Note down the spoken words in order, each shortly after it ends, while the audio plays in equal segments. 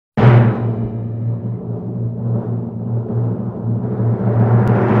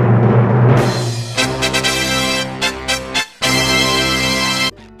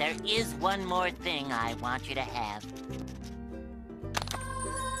want you to have.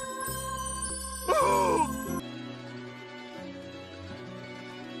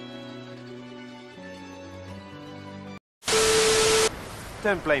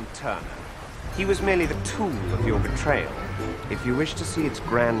 Don't blame Turner. He was merely the tool of your betrayal. If you wish to see its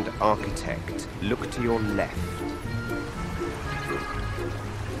grand architect, look to your left.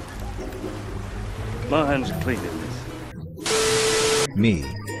 My hands are clean in this. Me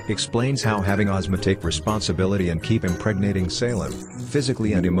explains how having Ozma take responsibility and keep impregnating Salem,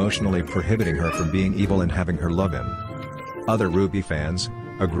 physically and emotionally prohibiting her from being evil and having her love him. Other RWBY fans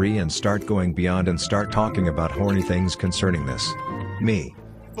agree and start going beyond and start talking about horny things concerning this. Me.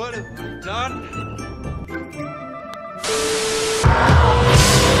 What have we done?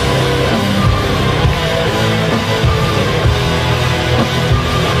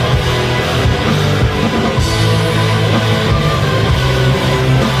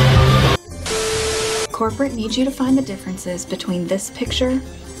 Corporate needs you to find the differences between this picture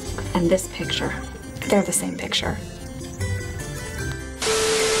and this picture. They're the same picture.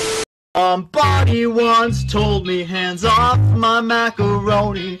 Somebody once told me hands off my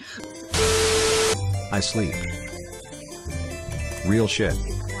macaroni. I sleep. Real shit.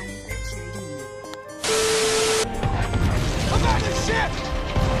 Abandon ship!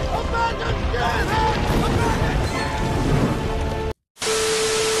 Abandon ship!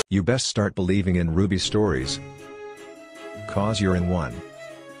 You best start believing in RWBY stories. Cause you're in one.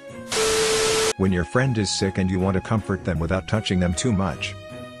 When your friend is sick and you want to comfort them without touching them too much.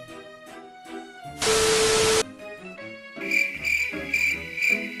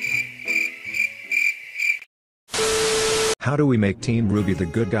 How do we make Team RWBY the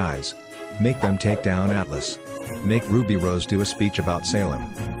good guys? Make them take down Atlas. Make Ruby Rose do a speech about Salem.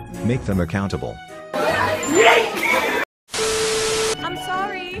 Make them accountable. I'm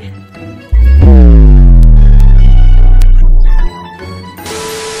sorry.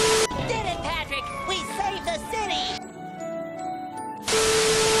 Did it, Patrick! We saved the city!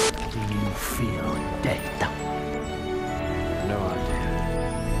 Do you feel dead? No idea.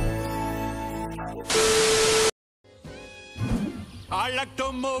 I like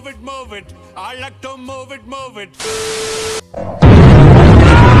to move it, move it. I like to move it, move it.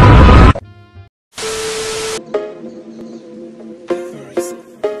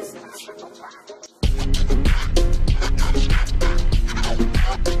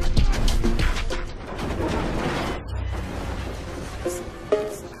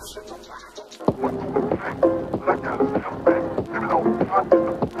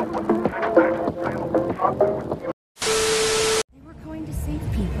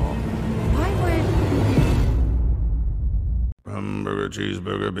 Hamburger,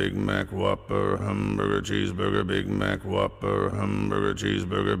 cheeseburger, Big Mac, Whopper. Hamburger, cheeseburger, Big Mac, Whopper. Hamburger,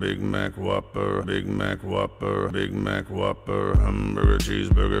 cheeseburger, Big Mac, Whopper. Big Mac, Whopper. Big Mac, Whopper. Hamburger,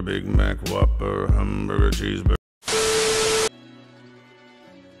 cheeseburger, Big Mac, Whopper. Hamburger, cheeseburger.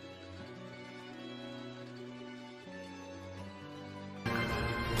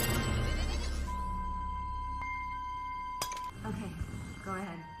 Okay, go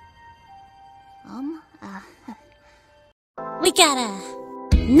ahead. We got a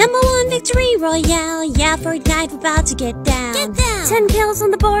 #1 victory royale. Yeah, Fortnite, we're about to get down. Get down! 10 kills on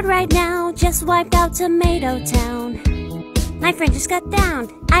the board right now. Just wiped out Tomato Town. My friend just got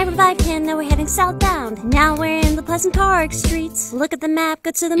downed. I revived him, now we're heading southbound. Now we're in the Pleasant Park streets. Look at the map,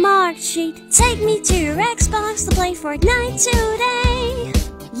 go to the mark sheet. Take me to your Xbox to play Fortnite today.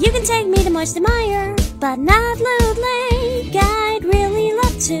 You can take me to Moisty Mire, but not Loot Lake. I'd really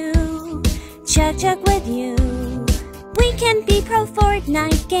love to Chug with you. We can be pro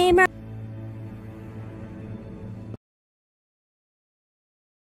Fortnite gamer.